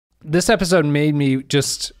this episode made me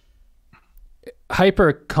just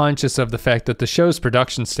hyper conscious of the fact that the show's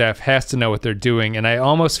production staff has to know what they're doing, and I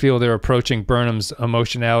almost feel they're approaching Burnham's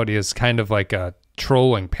emotionality as kind of like a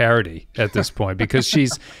trolling parody at this point, because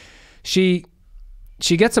she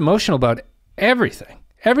gets emotional about everything.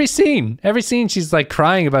 Every scene she's like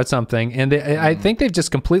crying about something, and I think they've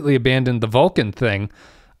just completely abandoned the Vulcan thing,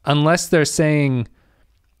 unless they're saying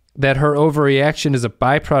that her overreaction is a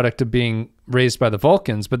byproduct of being raised by the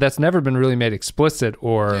Vulcans, but that's never been really made explicit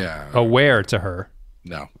or aware to her.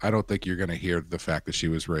 No, I don't think you're going to hear the fact that she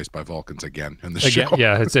was raised by Vulcans again in the show.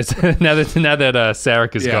 Yeah, it's now that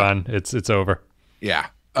Sarek is gone, it's over. Yeah.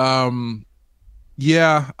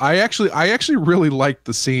 Yeah, I actually really liked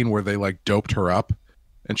the scene where they like doped her up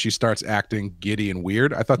and she starts acting giddy and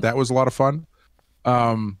weird. I thought that was a lot of fun.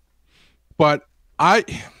 But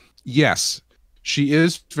yes, she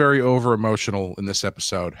is very over emotional in this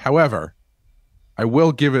episode. However, I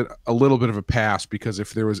will give it a little bit of a pass, because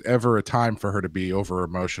if there was ever a time for her to be over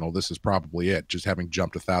emotional, this is probably it. Just having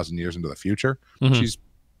jumped 1,000 years into the future, she's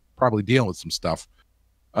probably dealing with some stuff.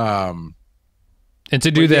 And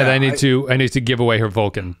to do that, I need to give away her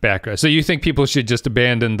Vulcan background. So you think people should just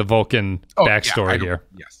abandon the Vulcan backstory here?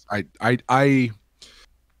 Yes,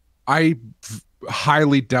 I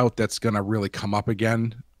highly doubt that's going to really come up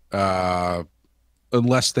again.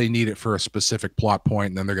 Unless they need it for a specific plot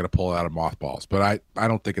point, and then they're going to pull it out of mothballs. But I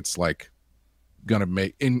don't think it's like going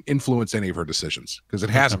to influence any of her decisions, because it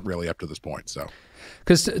hasn't really up to this point. So,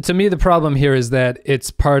 because to me, the problem here is that it's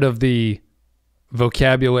part of the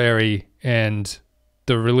vocabulary and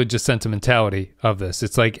the religious sentimentality of this.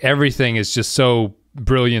 It's like everything is just so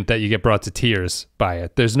brilliant that you get brought to tears by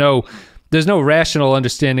it. There's no rational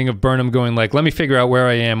understanding of Burnham going like, let me figure out where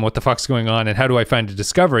I am, what the fuck's going on, and how do I find a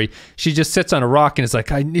discovery. She just sits on a rock and is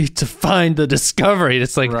like, I need to find the discovery.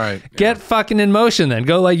 It's like, get fucking in motion then.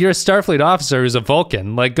 Go, like, you're a Starfleet officer who's a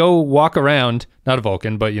Vulcan. Like, go walk around, not a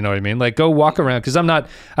Vulcan, but you know what I mean? Like, go walk around, because I'm not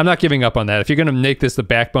giving up on that. If you're going to make this the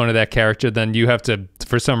backbone of that character, then you have to,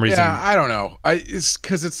 for some reason. Yeah, I don't know. It's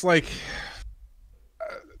because it's like,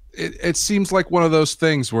 it seems like one of those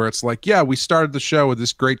things where it's like, yeah, we started the show with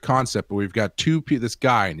this great concept, but we've got this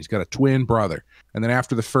guy and he's got a twin brother. And then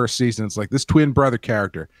after the first season, it's like this twin brother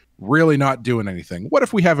character really not doing anything. What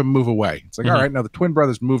if we have him move away? It's like, all right, now the twin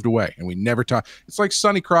brother's moved away and we never talk. It's like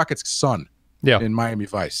Sonny Crockett's son in Miami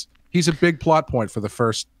Vice. He's a big plot point for the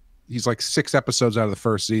first, he's like 6 episodes out of the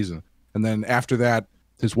first season. And then after that,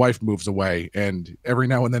 his wife moves away, and every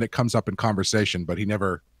now and then it comes up in conversation, but he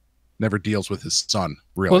never deals with his son,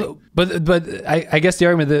 really. Well, but I guess the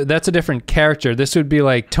argument that's a different character. This would be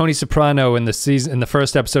like Tony Soprano in the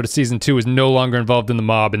first episode of season 2 is no longer involved in the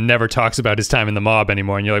mob and never talks about his time in the mob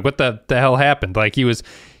anymore. And you're like, what the hell happened? Like he's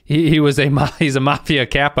a mafia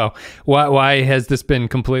capo. Why has this been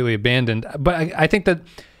completely abandoned? But I think that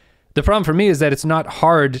the problem for me is that it's not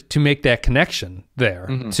hard to make that connection there.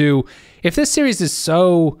 If this series is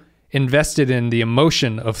so invested in the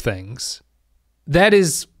emotion of things, that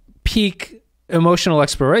is peak emotional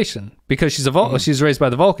exploration, because she's raised by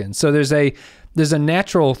the Vulcans. So there's a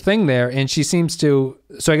natural thing there, and she seems to.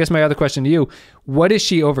 So I guess my other question to you: what is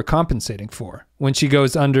she overcompensating for when she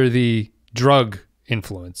goes under the drug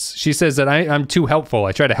influence? She says that I'm too helpful.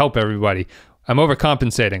 I try to help everybody. I'm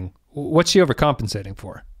overcompensating. What's she overcompensating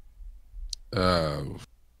for? I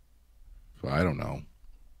don't know.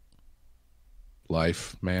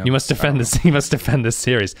 Life, man. You must defend this. You must defend this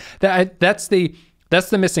series. That's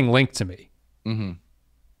the missing link to me. And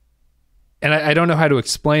I don't know how to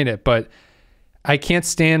explain it, but I can't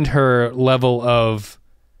stand her level of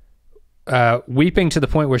weeping to the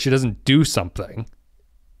point where she doesn't do something,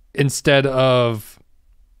 instead of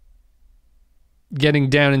getting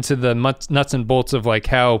down into the nuts and bolts of like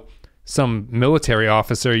how some military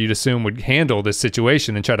officer you'd assume would handle this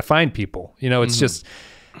situation and try to find people. You know, it's just,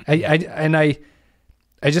 I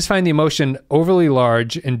just find the emotion overly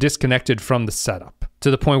large and disconnected from the setup, to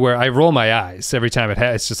the point where I roll my eyes every time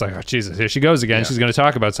it's just like, oh Jesus, here she goes again. She's going to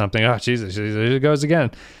talk about something. Oh Jesus, here she goes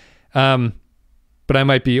again. But I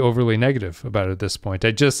might be overly negative about it at this point.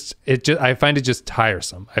 I find it just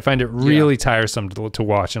tiresome. I find it really tiresome to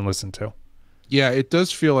watch and listen to. Yeah, it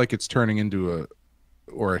does feel like it's turning into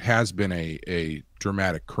or it has been a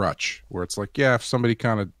dramatic crutch, where it's like, yeah, if somebody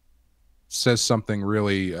kind of says something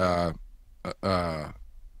really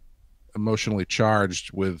emotionally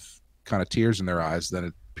charged with kind of tears in their eyes,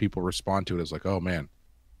 then people respond to it as like, oh man,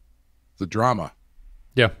 the drama.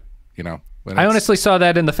 Yeah. You know, I honestly saw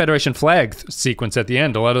that in the Federation flag sequence at the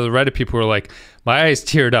end. A lot of the Reddit people were like, my eyes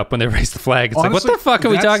teared up when they raised the flag. It's honestly, like, what the fuck are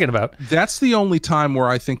we talking about? That's the only time where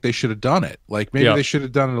I think they should have done it. Like, maybe they should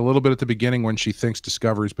have done it a little bit at the beginning when she thinks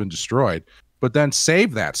Discovery's been destroyed, but then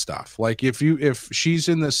save that stuff. Like, if she's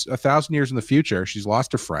in this 1,000 years in the future, she's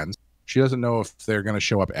lost her friends. She doesn't know if they're going to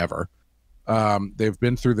show up ever. They've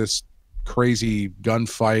been through this crazy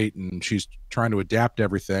gunfight, and she's trying to adapt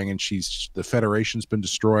everything, and the Federation's been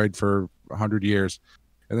destroyed for 100 years,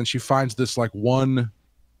 and then she finds this like one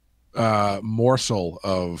morsel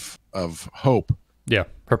of hope. Yeah,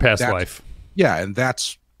 her past life. Yeah, and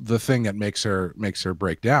that's the thing that makes her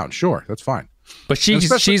break down. Sure, that's fine. But she's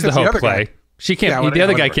the hope, Clay. She can't. The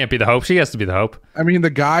other guy can't be the hope. She has to be the hope. I mean,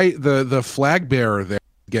 the guy, the flag bearer there,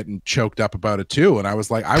 getting choked up about it too, and I was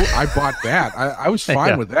like, I bought that. I was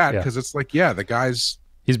fine with that because it's like, the guy's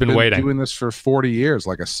he's been waiting, doing this for 40 years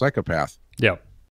like a psychopath. Yeah.